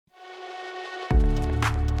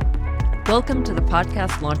Welcome to the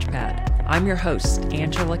Podcast Launchpad. I'm your host,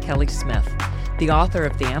 Angela Kelly Smith, the author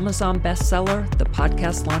of the Amazon bestseller, The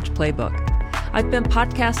Podcast Launch Playbook. I've been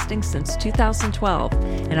podcasting since 2012,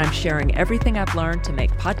 and I'm sharing everything I've learned to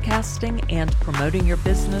make podcasting and promoting your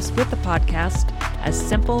business with the podcast as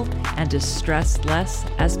simple and as stress-less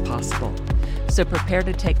as possible. So prepare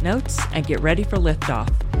to take notes and get ready for liftoff.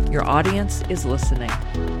 Your audience is listening.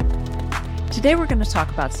 Today, we're going to talk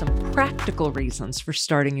about some practical reasons for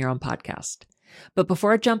starting your own podcast. But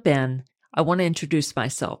before I jump in, I want to introduce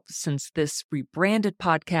myself since this rebranded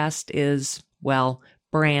podcast is, well,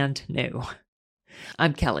 brand new.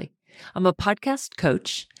 I'm Kelly. I'm a podcast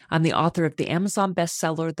coach. I'm the author of the Amazon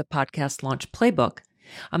bestseller, The Podcast Launch Playbook.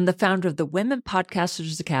 I'm the founder of the Women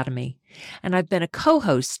Podcasters Academy, and I've been a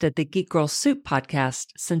co-host at the Geek Girl Soup podcast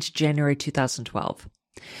since January 2012.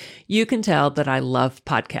 You can tell that I love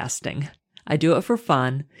podcasting. I do it for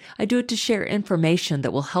fun, I do it to share information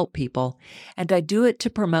that will help people, and I do it to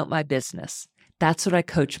promote my business. That's what I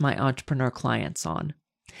coach my entrepreneur clients on.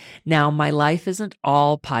 Now, my life isn't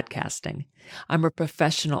all podcasting. I'm a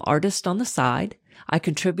professional artist on the side. I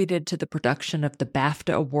contributed to the production of the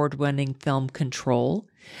BAFTA award-winning film Control.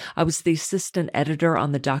 I was the assistant editor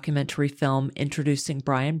on the documentary film Introducing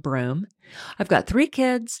Brian Broom. I've got 3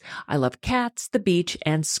 kids. I love cats, the beach,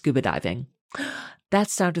 and scuba diving. That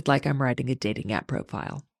sounded like I'm writing a dating app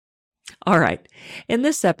profile. All right. In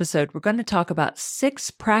this episode, we're going to talk about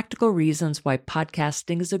 6 practical reasons why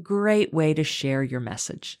podcasting is a great way to share your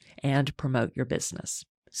message and promote your business.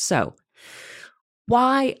 So,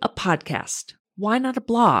 why a podcast? Why not a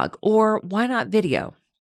blog? Or why not video?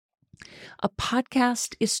 A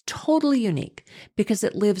podcast is totally unique because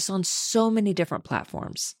it lives on so many different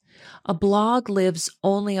platforms. A blog lives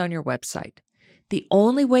only on your website. The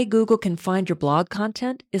only way Google can find your blog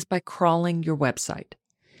content is by crawling your website.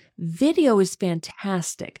 Video is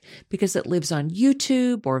fantastic because it lives on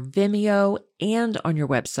YouTube or Vimeo and on your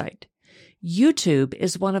website. YouTube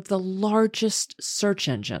is one of the largest search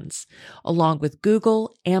engines, along with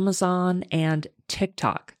Google, Amazon, and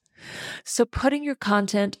TikTok. So putting your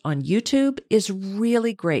content on YouTube is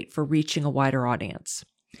really great for reaching a wider audience.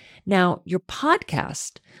 Now, your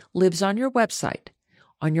podcast lives on your website,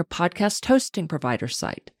 on your podcast hosting provider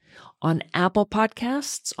site, on Apple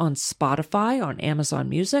Podcasts, on Spotify, on Amazon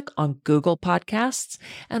Music, on Google Podcasts,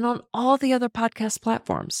 and on all the other podcast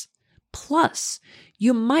platforms. Plus,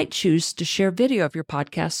 you might choose to share video of your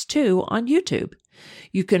podcast too on YouTube.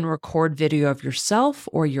 You can record video of yourself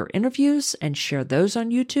or your interviews and share those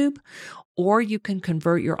on YouTube, or you can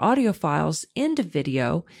convert your audio files into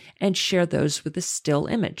video and share those with a still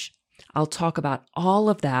image. I'll talk about all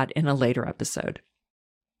of that in a later episode.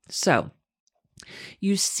 So,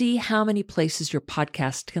 you see how many places your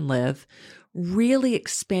podcast can live, really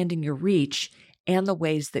expanding your reach and the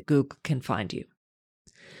ways that Google can find you.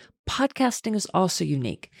 Podcasting is also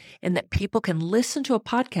unique in that people can listen to a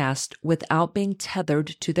podcast without being tethered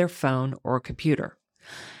to their phone or computer.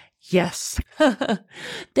 Yes,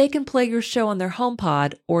 they can play your show on their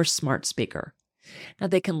HomePod or smart speaker. Now,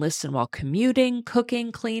 they can listen while commuting,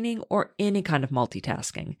 cooking, cleaning, or any kind of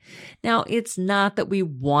multitasking. Now, it's not that we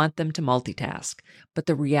want them to multitask, but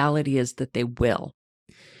the reality is that they will.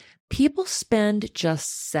 People spend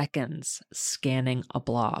just seconds scanning a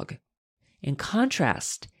blog. In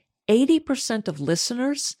contrast, 80% of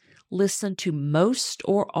listeners listen to most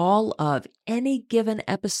or all of any given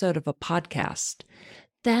episode of a podcast.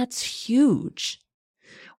 That's huge.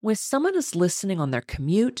 When someone is listening on their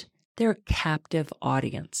commute, they're a captive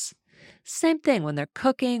audience. Same thing when they're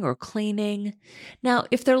cooking or cleaning. Now,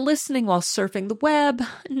 if they're listening while surfing the web,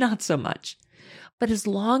 not so much. But as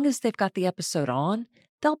long as they've got the episode on,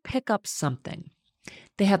 they'll pick up something.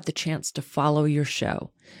 They have the chance to follow your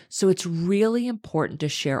show. So it's really important to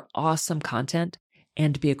share awesome content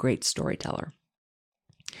and to be a great storyteller.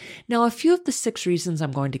 Now, a few of the 6 reasons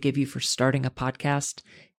I'm going to give you for starting a podcast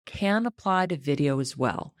can apply to video as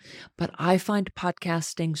well, but I find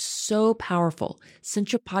podcasting so powerful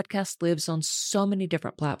since your podcast lives on so many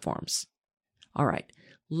different platforms. All right,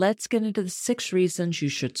 let's get into the 6 reasons you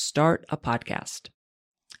should start a podcast.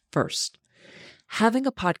 First, having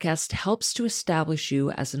a podcast helps to establish you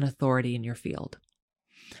as an authority in your field.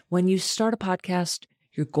 When you start a podcast,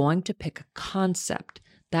 you're going to pick a concept,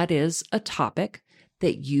 that is, a topic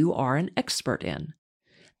that you are an expert in.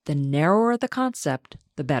 The narrower the concept,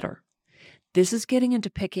 the better. This is getting into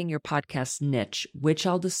picking your podcast niche, which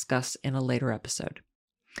I'll discuss in a later episode.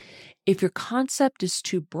 If your concept is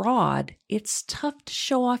too broad, it's tough to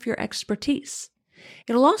show off your expertise.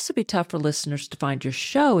 It'll also be tough for listeners to find your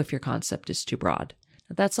show if your concept is too broad.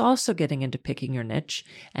 That's also getting into picking your niche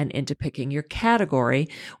and into picking your category,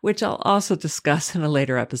 which I'll also discuss in a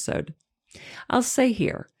later episode. I'll say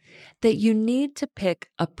here that you need to pick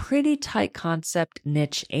a pretty tight concept,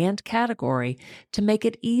 niche, and category to make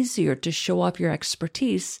it easier to show off your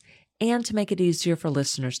expertise and to make it easier for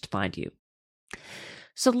listeners to find you.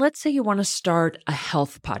 So let's say you want to start a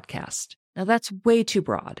health podcast. Now that's way too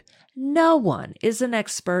broad. No one is an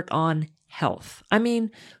expert on health. I mean,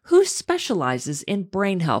 who specializes in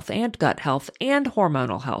brain health and gut health and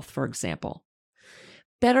hormonal health, for example?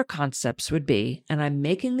 Better concepts would be, and I'm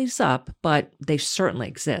making these up, but they certainly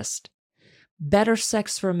exist, better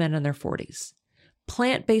sex for men in their 40s,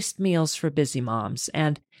 plant-based meals for busy moms,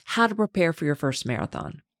 and how to prepare for your first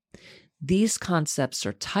marathon. These concepts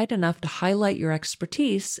are tight enough to highlight your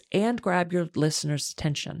expertise and grab your listeners'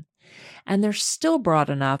 attention. And they're still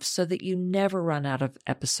broad enough so that you never run out of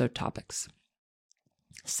episode topics.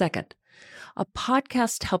 Second, a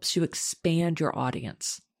podcast helps you expand your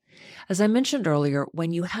audience. As I mentioned earlier,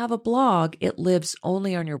 when you have a blog, it lives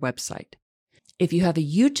only on your website. If you have a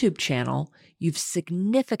YouTube channel, you've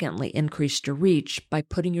significantly increased your reach by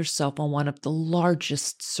putting yourself on one of the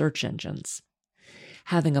largest search engines.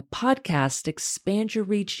 Having a podcast expands your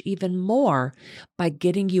reach even more by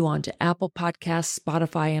getting you onto Apple Podcasts,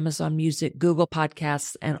 Spotify, Amazon Music, Google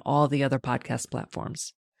Podcasts, and all the other podcast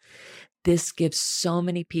platforms. This gives so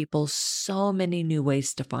many people so many new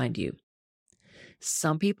ways to find you.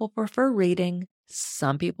 Some people prefer reading,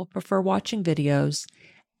 some people prefer watching videos,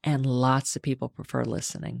 and lots of people prefer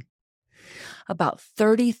listening. About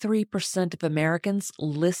 33% of Americans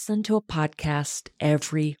listen to a podcast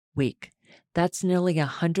every week. That's nearly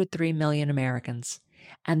 103 million Americans.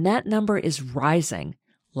 And that number is rising.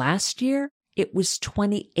 Last year, it was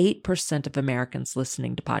 28% of Americans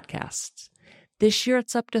listening to podcasts. This year,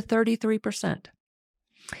 it's up to 33%.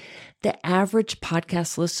 The average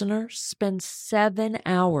podcast listener spends 7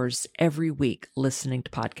 hours every week listening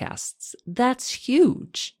to podcasts. That's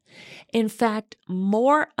huge. In fact,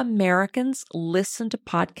 more Americans listen to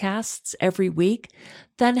podcasts every week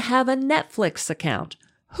than have a Netflix account.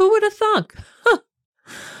 Who would have thunk?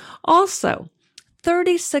 Also,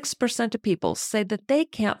 36% of people say that they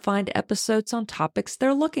can't find episodes on topics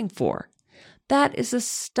they're looking for. That is a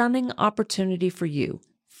stunning opportunity for you.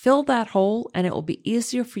 Fill that hole and it will be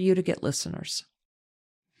easier for you to get listeners.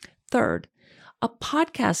 Third, a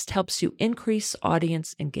podcast helps you increase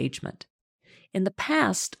audience engagement. In the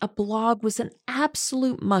past, a blog was an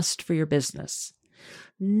absolute must for your business.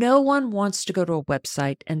 No one wants to go to a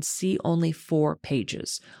website and see only 4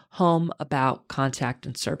 pages: home, about, contact,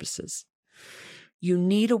 and services. You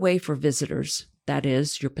need a way for visitors, that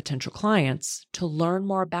is, your potential clients, to learn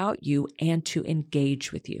more about you and to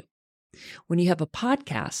engage with you. When you have a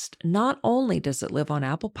podcast, not only does it live on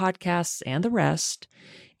Apple Podcasts and the rest,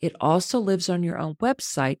 it also lives on your own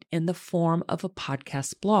website in the form of a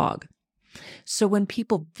podcast blog. So when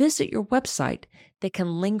people visit your website, they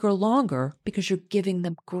can linger longer because you're giving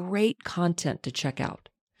them great content to check out.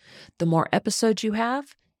 The more episodes you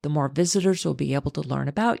have, the more visitors will be able to learn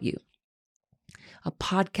about you. A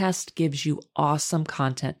podcast gives you awesome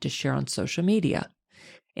content to share on social media.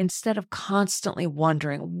 Instead of constantly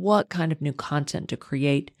wondering what kind of new content to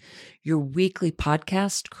create, your weekly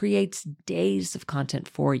podcast creates days of content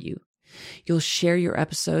for you. You'll share your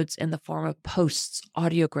episodes in the form of posts,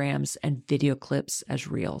 audiograms, and video clips as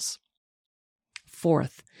reels.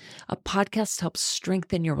 Fourth, a podcast helps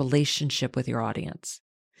strengthen your relationship with your audience.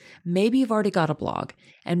 Maybe you've already got a blog,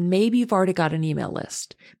 and maybe you've already got an email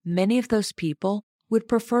list. Many of those people would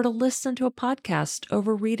prefer to listen to a podcast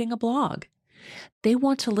over reading a blog. They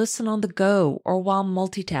want to listen on the go or while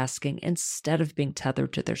multitasking instead of being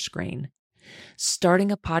tethered to their screen.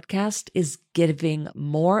 Starting a podcast is giving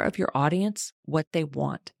more of your audience what they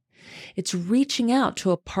want. It's reaching out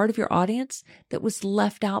to a part of your audience that was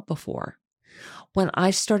left out before. When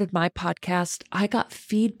I started my podcast, I got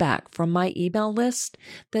feedback from my email list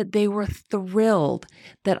that they were thrilled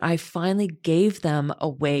that I finally gave them a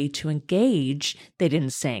way to engage. They didn't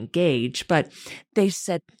say engage, but they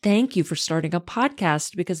said, thank you for starting a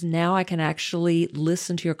podcast because now I can actually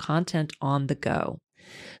listen to your content on the go.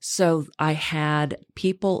 So I had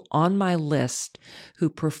people on my list who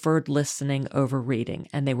preferred listening over reading,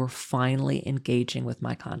 and they were finally engaging with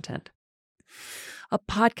my content. A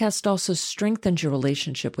podcast also strengthens your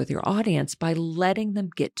relationship with your audience by letting them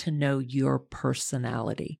get to know your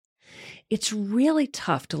personality. It's really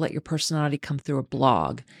tough to let your personality come through a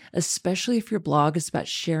blog, especially if your blog is about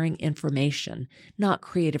sharing information, not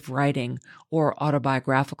creative writing or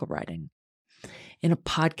autobiographical writing. In a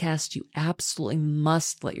podcast, you absolutely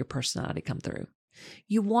must let your personality come through.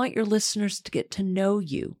 You want your listeners to get to know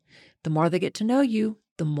you. The more they get to know you,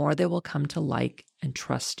 the more they will come to like and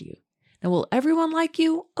trust you. Now, will everyone like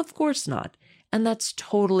you? Of course not. And that's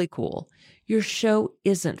totally cool. Your show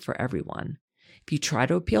isn't for everyone. If you try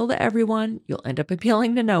to appeal to everyone, you'll end up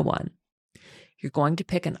appealing to no one. You're going to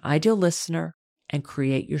pick an ideal listener and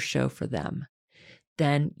create your show for them.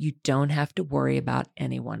 Then you don't have to worry about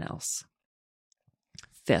anyone else.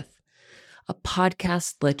 Fifth, a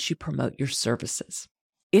podcast lets you promote your services.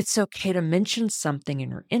 It's okay to mention something in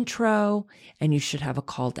your intro, and you should have a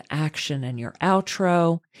call to action in your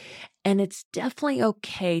outro. And it's definitely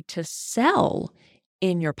okay to sell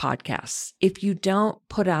in your podcasts. If you don't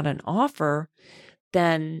put out an offer,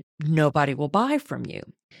 then nobody will buy from you.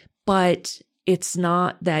 But it's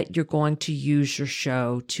not that you're going to use your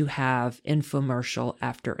show to have infomercial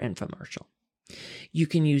after infomercial. You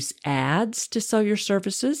can use ads to sell your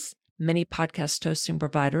services. Many podcast hosting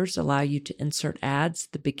providers allow you to insert ads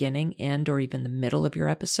at the beginning, end, or even the middle of your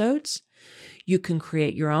episodes. You can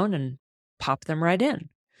create your own and pop them right in.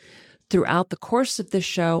 Throughout the course of this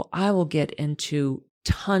show, I will get into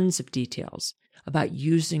tons of details about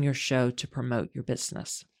using your show to promote your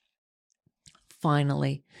business.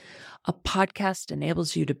 Finally, a podcast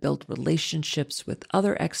enables you to build relationships with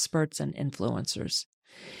other experts and influencers.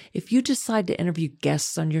 If you decide to interview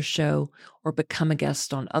guests on your show or become a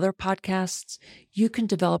guest on other podcasts, you can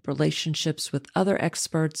develop relationships with other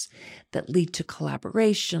experts that lead to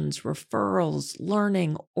collaborations, referrals,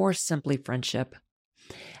 learning, or simply friendship.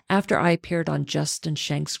 After I appeared on Justin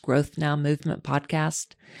Shank's Growth Now Movement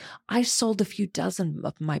podcast, I sold a few dozen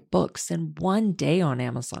of my books in one day on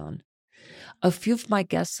Amazon. A few of my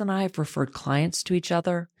guests and I have referred clients to each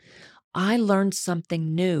other. I learned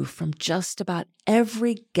something new from just about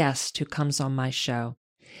every guest who comes on my show,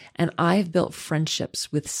 and I've built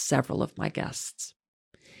friendships with several of my guests.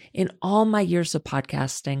 In all my years of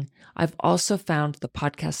podcasting, I've also found the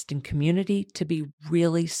podcasting community to be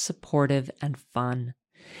really supportive and fun.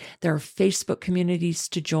 There are Facebook communities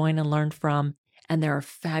to join and learn from, and there are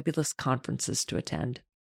fabulous conferences to attend.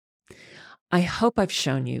 I hope I've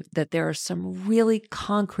shown you that there are some really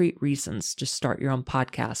concrete reasons to start your own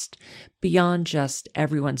podcast beyond just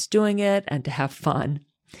everyone's doing it and to have fun.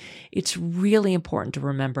 It's really important to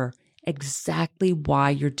remember exactly why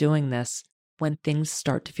you're doing this when things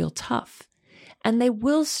start to feel tough, and they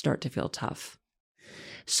will start to feel tough.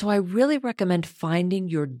 So I really recommend finding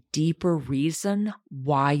your deeper reason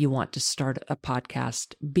why you want to start a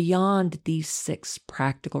podcast beyond these 6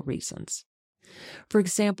 practical reasons. For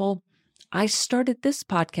example, I started this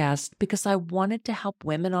podcast because I wanted to help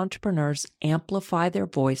women entrepreneurs amplify their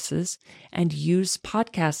voices and use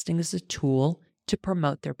podcasting as a tool to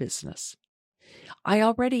promote their business. I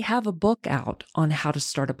already have a book out on how to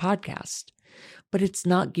start a podcast, but it's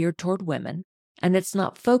not geared toward women, and it's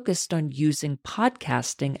not focused on using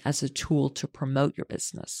podcasting as a tool to promote your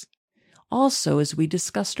business. Also, as we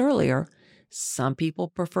discussed earlier, some people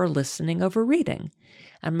prefer listening over reading,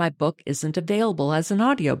 and my book isn't available as an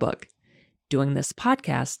audiobook. Doing this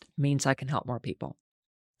podcast means I can help more people.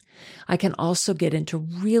 I can also get into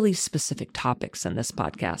really specific topics in this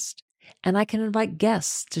podcast, and I can invite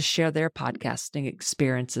guests to share their podcasting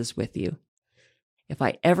experiences with you. If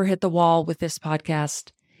I ever hit the wall with this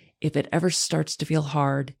podcast, if it ever starts to feel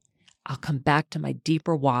hard, I'll come back to my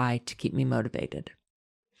deeper why to keep me motivated.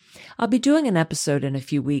 I'll be doing an episode in a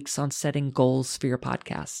few weeks on setting goals for your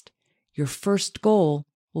podcast. Your first goal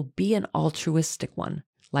will be an altruistic one,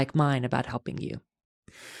 like mine about helping you.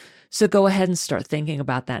 So go ahead and start thinking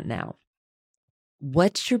about that now.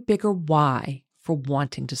 What's your bigger why for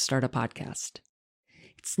wanting to start a podcast?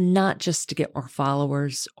 It's not just to get more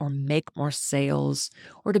followers or make more sales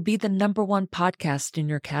or to be the #1 podcast in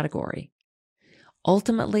your category.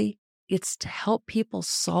 Ultimately, it's to help people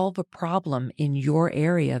solve a problem in your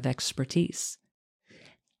area of expertise.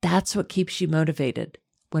 That's what keeps you motivated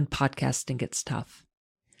when podcasting gets tough.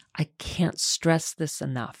 I can't stress this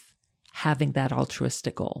enough, having that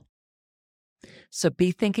altruistic goal. So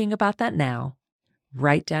be thinking about that now,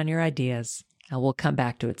 write down your ideas, and we'll come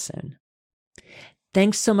back to it soon.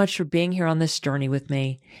 Thanks so much for being here on this journey with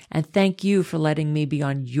me, and thank you for letting me be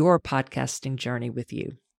on your podcasting journey with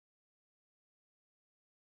you.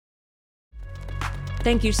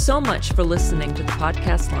 Thank you so much for listening to the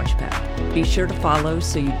Podcast Launchpad. Be sure to follow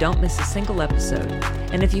so you don't miss a single episode.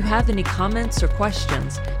 And if you have any comments or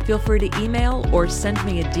questions, feel free to email or send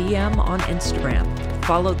me a DM on Instagram.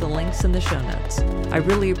 Follow the links in the show notes. I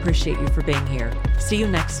really appreciate you for being here. See you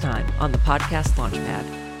next time on the Podcast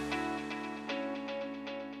Launchpad.